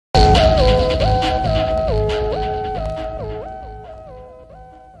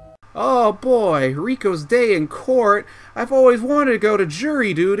Oh boy, Rico's day in court. I've always wanted to go to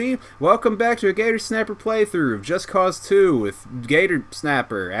jury duty. Welcome back to a Gator Snapper playthrough of Just Cause 2 with Gator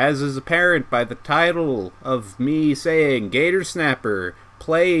Snapper, as is apparent by the title of me saying Gator Snapper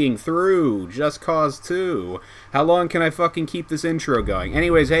playing through Just Cause 2. How long can I fucking keep this intro going?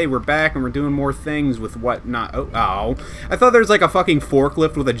 Anyways, hey, we're back and we're doing more things with whatnot. Oh. I thought there was like a fucking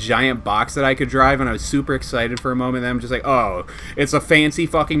forklift with a giant box that I could drive, and I was super excited for a moment. Then I'm just like, oh, it's a fancy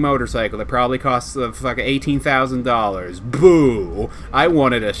fucking motorcycle that probably costs fucking $18,000. Boo! I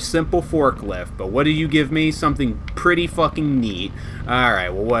wanted a simple forklift, but what did you give me? Something pretty fucking neat.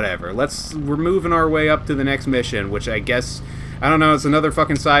 Alright, well, whatever. We're moving our way up to the next mission, which I guess, I don't know, it's another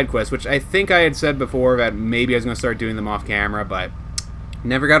fucking side quest, which I think I had said before that maybe I was going to start doing them off camera, but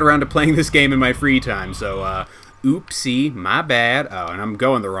never got around to playing this game in my free time, so, oopsie, my bad. Oh, and I'm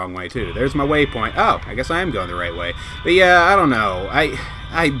going the wrong way, too. There's my waypoint. Oh, I guess I am going the right way. But yeah, I don't know.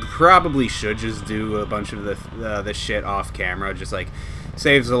 I probably should just do a bunch of the shit off camera, just, like,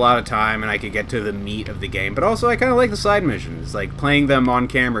 saves a lot of time, and I could get to the meat of the game. But also, I kind of like the side missions, like playing them on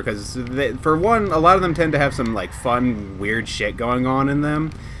camera, because for one, a lot of them tend to have some like fun, weird shit going on in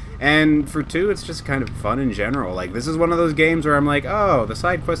them, and for two, it's just kind of fun in general. Like, this is one of those games where I'm like, oh, the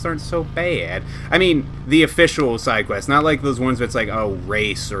side quests aren't so bad. I mean, the official side quests, not like those ones that's like, oh,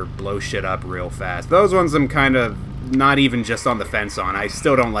 race or blow shit up real fast. Those ones I'm kind of not even just on the fence on. I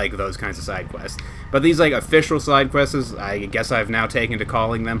still don't like those kinds of side quests. But these, like, official side quests, I guess I've now taken to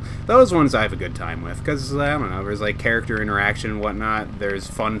calling them, those ones I have a good time with. Because, I don't know, there's, like, character interaction and whatnot. There's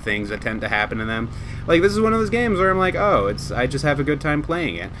fun things that tend to happen in them. Like, this is one of those games where I'm like, oh, I just have a good time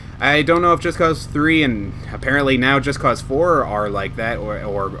playing it. I don't know if Just Cause 3 and apparently now Just Cause 4 are like that, or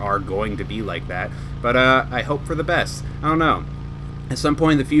are going to be like that. But, I hope for the best. I don't know. At some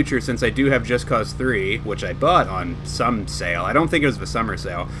point in the future, since I do have Just Cause 3, which I bought on some sale, I don't think it was the summer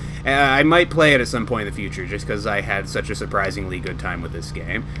sale, I might play it at some point in the future, just because I had such a surprisingly good time with this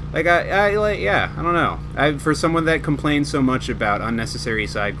game. Like, yeah, I don't know. For someone that complains so much about unnecessary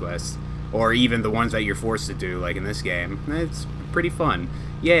side quests, or even the ones that you're forced to do, like in this game, it's pretty fun.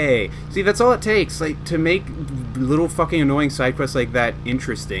 Yay! See, that's all it takes, like, to make little fucking annoying side quests like that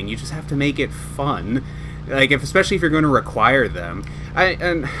interesting. You just have to make it fun. Like, especially if you're going to require them. I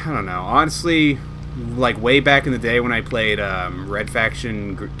don't know, honestly, like, way back in the day when I played Red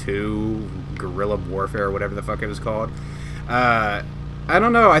Faction 2, Guerrilla Warfare, or whatever the fuck it was called, I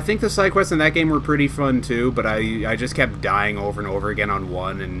don't know, I think the side quests in that game were pretty fun too, but I just kept dying over and over again on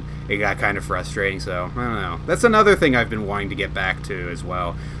one, and it got kind of frustrating, so, I don't know. That's another thing I've been wanting to get back to as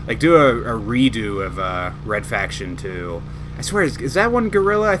well. Like, do a redo of Red Faction 2. I swear, is that one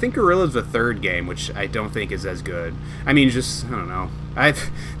Guerrilla? I think Guerrilla's the third game, which I don't think is as good. I mean, just, I don't know. It's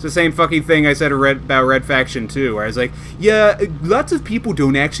the same fucking thing I said about Red Faction 2, where I was like, yeah, lots of people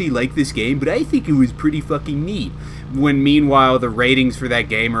don't actually like this game, but I think it was pretty fucking neat. When meanwhile, the ratings for that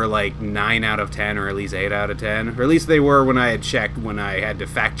game are like 9 out of 10, or at least 8 out of 10. Or at least they were when I had checked, when I had to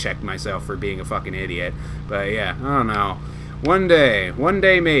fact check myself for being a fucking idiot. But yeah, I don't know. One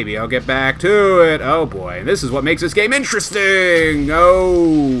day maybe, I'll get back to it. Oh boy, this is what makes this game interesting!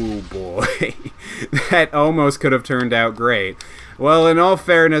 Oh boy. That almost could have turned out great. Well, in all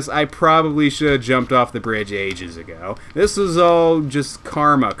fairness, I probably should have jumped off the bridge ages ago. This was all just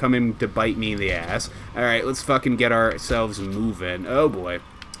karma coming to bite me in the ass. Alright, let's fucking get ourselves moving. Oh boy.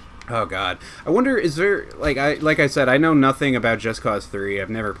 Oh god. I wonder, is there, like I said, I know nothing about Just Cause 3. I've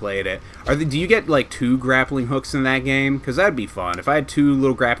never played it. Do you get like 2 grappling hooks in that game? Because that'd be fun. If I had 2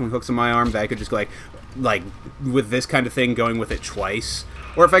 little grappling hooks on my arm that I could just go like with this kind of thing, going with it twice.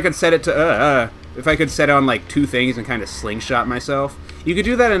 Or if I could set it to, if I could set it on like 2 things and kind of slingshot myself. You could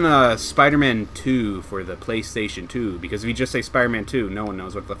do that in Spider-Man 2 for the PlayStation 2, because if you just say Spider-Man 2, no one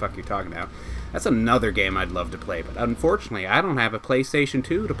knows what the fuck you're talking about. That's another game I'd love to play, but unfortunately, I don't have a PlayStation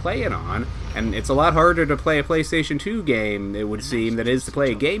 2 to play it on, and it's a lot harder to play a PlayStation 2 game, it would seem, than it is to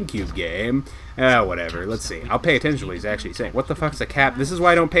play a GameCube game. Whatever, let's see. I'll pay attention to what he's actually saying. What the fuck's a cap? This is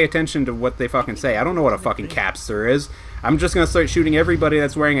why I don't pay attention to what they fucking say. I don't know what a fucking capster is. I'm just gonna start shooting everybody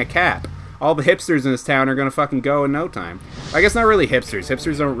that's wearing a cap. All the hipsters in this town are gonna fucking go in no time. I guess not really hipsters.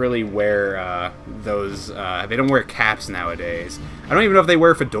 Hipsters don't really wear those. They don't wear caps nowadays. I don't even know if they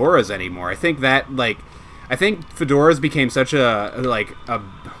wear fedoras anymore. I think that, like, I think fedoras became such a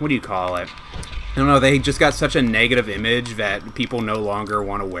what do you call it? I don't know. They just got such a negative image that people no longer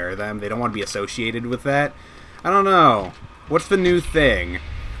want to wear them. They don't want to be associated with that. I don't know. What's the new thing?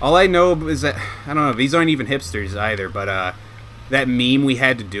 All I know is that, I don't know. These aren't even hipsters either, but that meme, we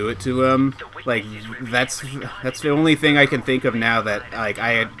had to do it to him. Like, that's the only thing I can think of now that, like,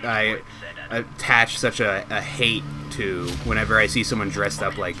 I attach such a hate to whenever I see someone dressed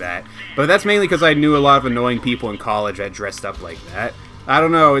up like that. But that's mainly because I knew a lot of annoying people in college that dressed up like that. I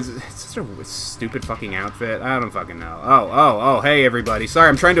don't know, it's such a stupid fucking outfit. I don't fucking know. Oh, hey everybody. Sorry,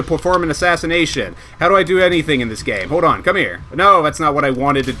 I'm trying to perform an assassination. How do I do anything in this game? Hold on, come here. No, that's not what I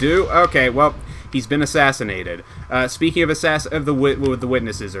wanted to do. Okay, well, he's been assassinated. Speaking of the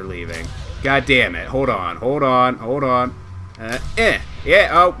witnesses are leaving. God damn it. Hold on. Yeah,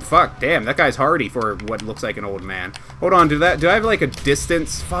 oh, fuck, damn, that guy's hardy for what looks like an old man. Hold on, do I have, like, a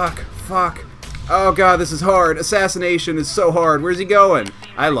distance? Fuck. Oh, God, this is hard. Assassination is so hard. Where's he going?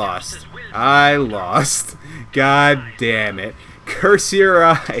 I lost. God damn it. Curse your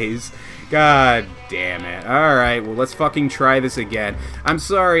eyes. God damn it. Alright, well, let's fucking try this again. I'm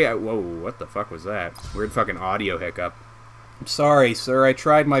sorry. Whoa, what the fuck was that? Weird fucking audio hiccup. I'm sorry, sir. I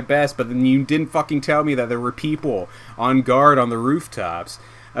tried my best, but then you didn't fucking tell me that there were people on guard on the rooftops.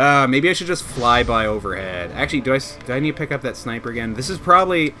 Maybe I should just fly by overhead. Actually, do I need to pick up that sniper again? This is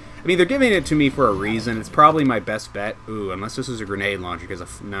probably... I mean, they're giving it to me for a reason. It's probably my best bet. Ooh, unless this is a grenade launcher,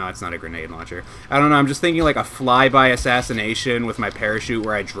 because... No, it's not a grenade launcher. I don't know, I'm just thinking like a flyby assassination with my parachute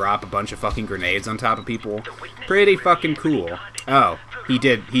where I drop a bunch of fucking grenades on top of people. Pretty fucking cool. Oh, he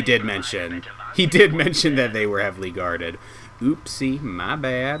did mention... He did mention that they were heavily guarded. Oopsie, my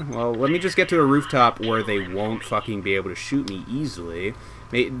bad. Well, let me just get to a rooftop where they won't fucking be able to shoot me easily.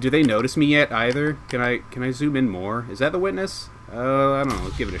 Do they notice me yet, either? Can I zoom in more? Is that the witness? I don't know.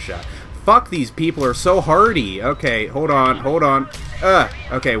 Let's give it a shot. Fuck, these people are so hardy. Okay, hold on.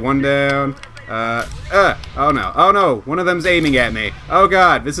 Okay, one down. Oh no. One of them's aiming at me. Oh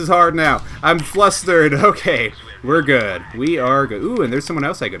god, this is hard now. I'm flustered. Okay, we're good. We are good. Ooh, and there's someone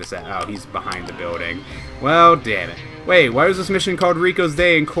else I could have said. Oh, he's behind the building. Well, damn it. Wait, why was this mission called Rico's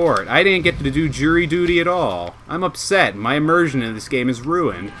Day in Court? I didn't get to do jury duty at all. I'm upset. My immersion in this game is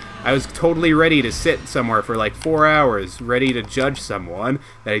ruined. I was totally ready to sit somewhere for like 4 hours, ready to judge someone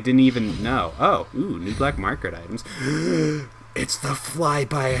that I didn't even know. Oh, ooh, new black market items. It's the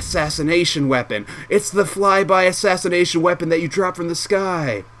flyby assassination weapon. It's the flyby assassination weapon that you drop from the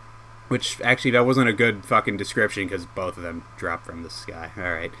sky. Which, actually, that wasn't a good fucking description, because both of them dropped from the sky.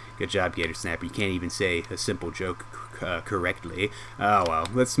 Alright, good job, Gator Snapper. You can't even say a simple joke correctly. Oh, well,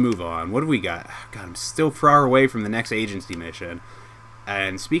 let's move on. What have we got? God, I'm still far away from the next agency mission.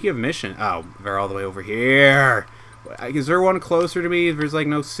 And speaking of mission... Oh, they're all the way over here. Is there one closer to me? There's, like,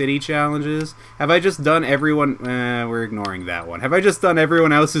 no city challenges? Have I just done everyone... we're ignoring that one. Have I just done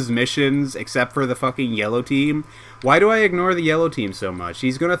everyone else's missions except for the fucking yellow team? Why do I ignore the yellow team so much?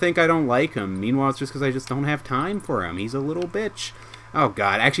 He's gonna think I don't like him. Meanwhile, it's just because I just don't have time for him. He's a little bitch. Oh,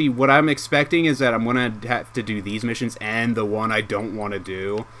 God. Actually, what I'm expecting is that I'm gonna have to do these missions and the one I don't want to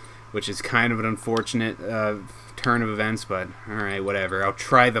do, which is kind of an unfortunate turn of events, but alright, whatever. I'll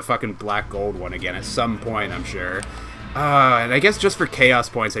try the fucking black gold one again at some point, I'm sure. And I guess just for chaos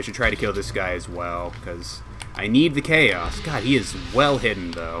points, I should try to kill this guy as well, because I need the chaos. God, he is well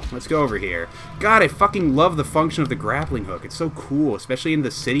hidden, though. Let's go over here. God, I fucking love the function of the grappling hook. It's so cool, especially in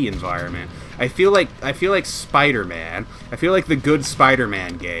the city environment. I feel like Spider-Man. I feel like the good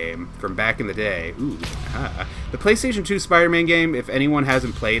Spider-Man game from back in the day. Ooh, the PlayStation 2 Spider-Man game, if anyone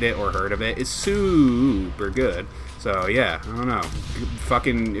hasn't played it or heard of it, is super good. So, yeah, I don't know.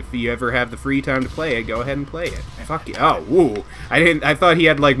 Fucking, if you ever have the free time to play it, go ahead and play it. Fuck you. Oh, woo. I thought he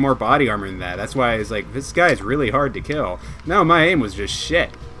had, like, more body armor than that. That's why I was like, this guy's really hard to kill. No, my aim was just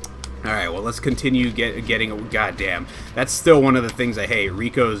shit. Alright, well, let's continue getting... Goddamn. That's still one of the things I hate.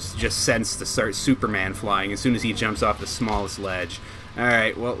 Rico's just sensed to start Superman flying as soon as he jumps off the smallest ledge.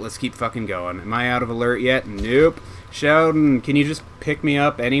 Alright, well, let's keep fucking going. Am I out of alert yet? Nope. Sheldon, can you just pick me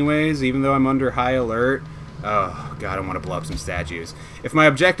up anyways, even though I'm under high alert? Oh, God, I want to blow up some statues. If my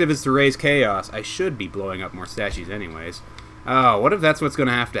objective is to raise chaos, I should be blowing up more statues anyways. Oh, what if that's what's going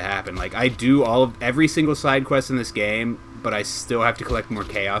to have to happen? Like, I do every single side quest in this game, but I still have to collect more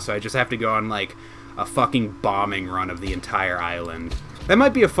chaos, so I just have to go on, like, a fucking bombing run of the entire island. That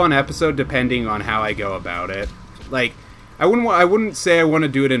might be a fun episode depending on how I go about it. Like, I wouldn't say I want to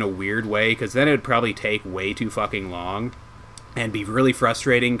do it in a weird way, because then it would probably take way too fucking long. And be really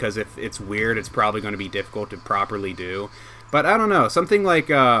frustrating, because if it's weird, it's probably going to be difficult to properly do. But I don't know, something like,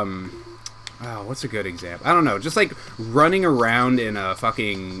 oh, what's a good example? I don't know, just like running around in a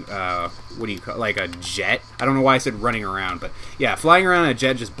fucking, what do you call, like a jet? I don't know why I said running around, but yeah, flying around in a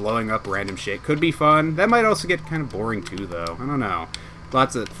jet just blowing up random shit could be fun. That might also get kind of boring too, though. I don't know.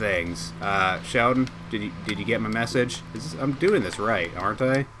 Lots of things. Sheldon, did you get my message? I'm doing this right, aren't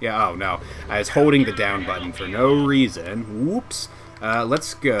I? Yeah, oh no. I was holding the down button for no reason. Whoops.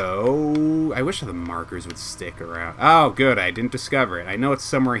 Let's go. I wish the markers would stick around. Oh, good, I didn't discover it. I know it's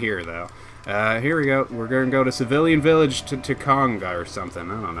somewhere here, though. Here we go. We're gonna go to Civilian Village to Conga or something.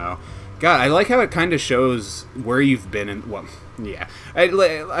 I don't know. God, I like how it kind of shows where you've been in... Well, yeah. I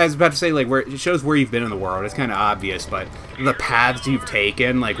was about to say, like, where it shows where you've been in the world. It's kind of obvious, but the paths you've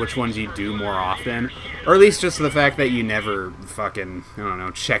taken, like, which ones you do more often. Or at least just the fact that you never fucking, I don't know,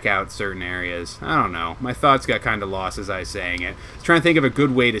 check out certain areas. I don't know. My thoughts got kind of lost as I was saying it. I was trying to think of a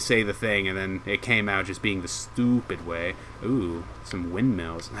good way to say the thing, and then it came out just being the stupid way. Ooh, some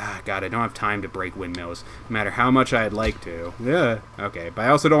windmills. Ah, God, I don't have time to break windmills, no matter how much I'd like to. Yeah, okay, but I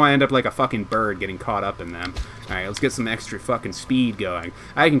also don't want to end up like a fucking bird getting caught up in them. Alright, let's get some extra fucking speed going.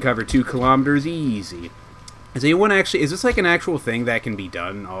 I can cover 2 kilometers easy. Is anyone actually, is this like an actual thing that can be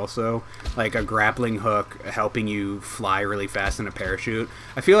done also? Like a grappling hook helping you fly really fast in a parachute?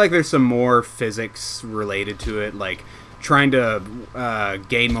 I feel like there's some more physics related to it, like trying to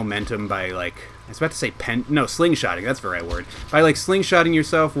gain momentum by like, I was about to say slingshotting, that's the right word. By like slingshotting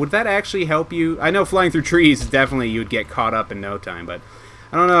yourself, would that actually help you? I know flying through trees, definitely you'd get caught up in no time, but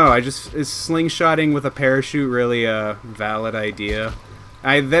I don't know, is slingshotting with a parachute really a valid idea?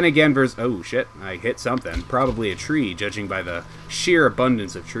 Then again, oh shit, I hit something. Probably a tree, judging by the sheer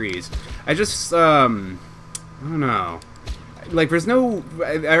abundance of trees. I don't know. Like, there's no,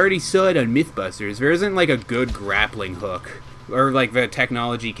 I already saw it on Mythbusters, there isn't like a good grappling hook. Or like the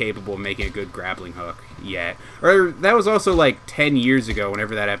technology capable of making a good grappling hook yet. Or that was also like 10 years ago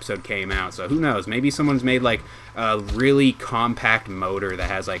whenever that episode came out, so who knows, maybe someone's made like a really compact motor that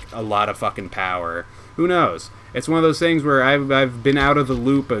has like a lot of fucking power. Who knows? It's one of those things where I've been out of the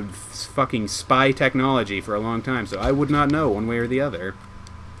loop of fucking spy technology for a long time, so I would not know one way or the other.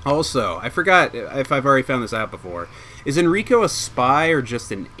 Also, I forgot if I've already found this out before. Is Enrico a spy or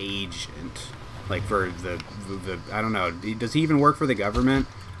just an agent? Like for the I don't know. Does he even work for the government?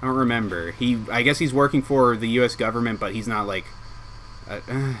 I don't remember. I guess he's working for the U.S. government, but he's not like... I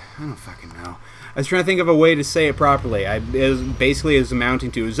don't fucking know. I was trying to think of a way to say it properly. Basically is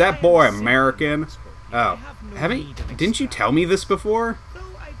amounting to, is that boy American? Oh, didn't you tell me this before?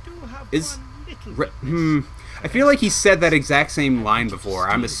 I feel like he said that exact same line before.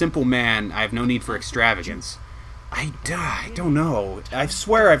 I'm a simple man, I have no need for extravagance. I don't know. I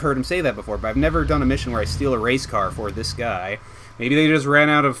swear I've heard him say that before, but I've never done a mission where I steal a race car for this guy. Maybe they just ran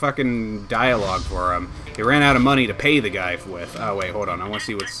out of fucking dialogue for him. They ran out of money to pay the guy with. Oh, wait, hold on. I want to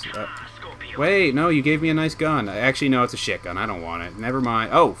see what's... Wait, no, you gave me a nice gun. Actually, no, it's a shit gun. I don't want it. Never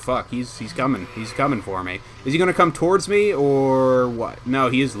mind. Oh, fuck, he's coming. He's coming for me. Is he gonna come towards me, or what? No,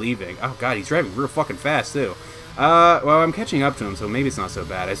 he is leaving. Oh, God, he's driving real fucking fast, too. Well, I'm catching up to him, so maybe it's not so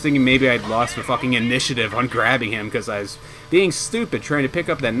bad. I was thinking maybe I'd lost the fucking initiative on grabbing him because I was being stupid trying to pick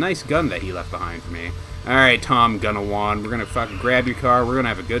up that nice gun that he left behind for me. Alright, Tom Gunawan, we're gonna fucking grab your car, we're gonna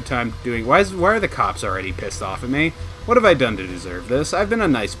have a good time doing... Why are the cops already pissed off at me? What have I done to deserve this? I've been a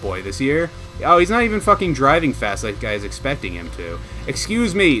nice boy this year. Oh, he's not even fucking driving fast like the guy's expecting him to.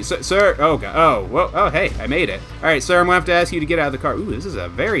 Excuse me, sir. Oh, God. Oh, whoa. Oh, hey, I made it. Alright, sir, I'm gonna have to ask you to get out of the car. Ooh, this is a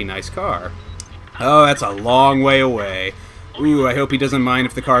very nice car. Oh, that's a long way away. Ooh, I hope he doesn't mind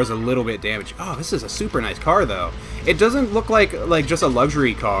if the car is a little bit damaged. Oh, this is a super nice car, though. It doesn't look like just a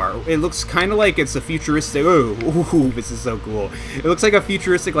luxury car. It looks kind of like it's a futuristic... Ooh, this is so cool. It looks like a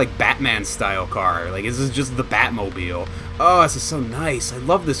futuristic, like, Batman-style car. Like, this is just the Batmobile. Oh, this is so nice. I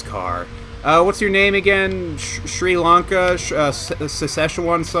love this car. What's your name again? Sri Lanka?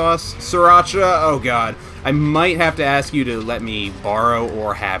 Szechuan sauce? Sriracha? Oh, God. I might have to ask you to let me borrow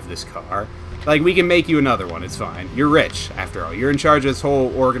or have this car. Like, we can make you another one, it's fine. You're rich, after all. You're in charge of this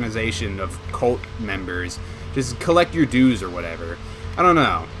whole organization of cult members. Just collect your dues or whatever. I don't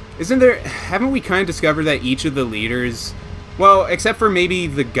know. Haven't we kind of discovered that each of the leaders... Well, except for maybe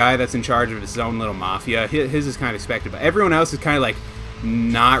the guy that's in charge of his own little mafia, his is kind of expected, but everyone else is kind of like,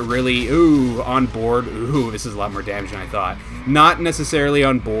 not really, on board. Ooh, this is a lot more damage than I thought. Not necessarily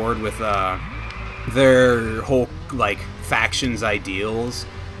on board with, their whole, like, faction's ideals.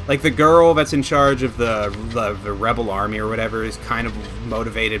 Like, the girl that's in charge of the rebel army or whatever is kind of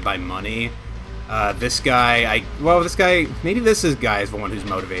motivated by money. This guy, maybe this guy is the one who's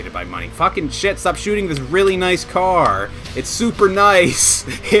motivated by money. Fucking shit, stop shooting this really nice car. It's super nice.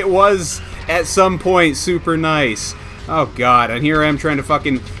 It was, at some point, super nice. Oh, God, and here I am trying to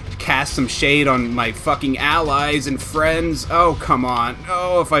fucking cast some shade on my fucking allies and friends. Oh, come on.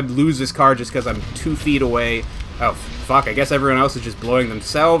 Oh, if I lose this car just because I'm 2 feet away... Oh, fuck, I guess everyone else is just blowing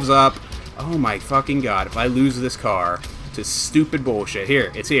themselves up. Oh my fucking God, if I lose this car to stupid bullshit.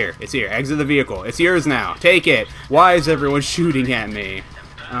 Here, it's here, it's here. Exit the vehicle. It's yours now. Take it. Why is everyone shooting at me?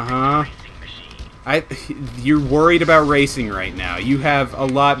 Uh-huh. You're worried about racing right now. You have a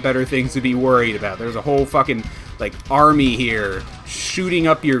lot better things to be worried about. There's a whole fucking... like, army here shooting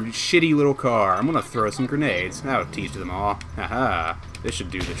up your shitty little car. I'm gonna throw some grenades. That'll teach them all. Haha. This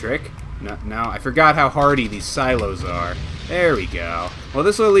should do the trick. No, I forgot how hardy these silos are. There we go. Well,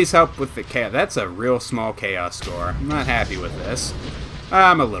 this will at least help with the chaos. That's a real small chaos score. I'm not happy with this.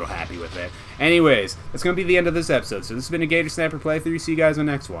 I'm a little happy with it. Anyways, that's going to be the end of this episode. So this has been a Gator Snapper playthrough. See you guys on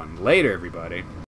the next one. Later, everybody.